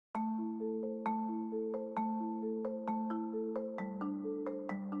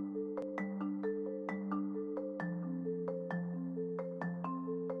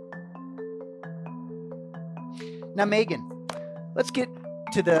Now, Meaghan, let's get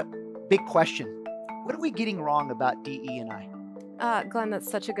to the big question. What are we getting wrong about DE&I? Glenn, that's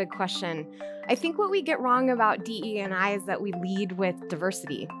such a good question. I think what we get wrong about DE&I is that we lead with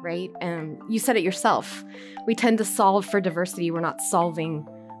diversity, right? You said it yourself. We tend to solve for diversity. We're not solving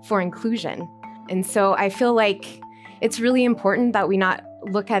for inclusion. And so I feel like it's really important that we not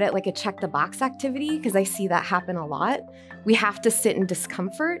look at it like a check the box activity, because I see that happen a lot. We have to sit in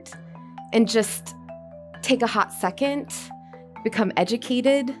discomfort and just take a hot second, become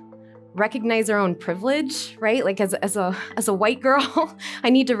educated, recognize our own privilege, right? Like as a white girl, I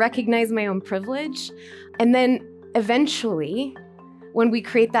need to recognize my own privilege. And then eventually, when we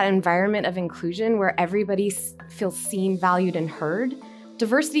create that environment of inclusion where everybody feels seen, valued, and heard,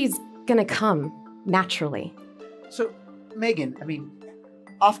 diversity is gonna come naturally. So, Meaghan, I mean,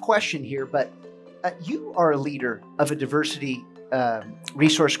 off question here, but you are a leader of a diversity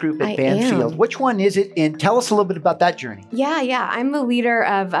resource group at Banfield. Which one is it? And tell us a little bit about that journey. Yeah. I'm the leader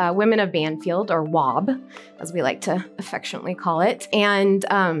of Women of Banfield, or WOB, as we like to affectionately call it. And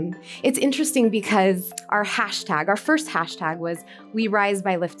it's interesting because our first hashtag was "We Rise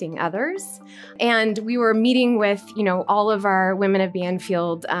by Lifting Others." And we were meeting with, all of our Women of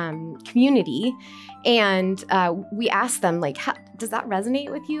Banfield community. And we asked them, like, does that resonate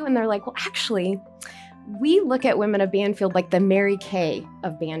with you? And they're like, well, actually, we look at Women of Banfield like the Mary Kay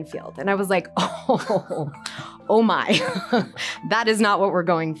of Banfield. And I was like, oh my, that is not what we're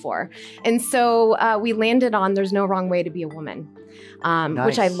going for. And so we landed on there's no wrong way to be a woman, nice.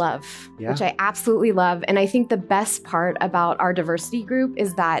 Which I love, which I absolutely love. And I think the best part about our diversity group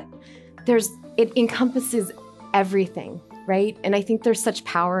is that it encompasses everything, right? And I think there's such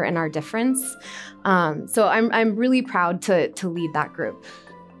power in our difference. So I'm really proud to lead that group.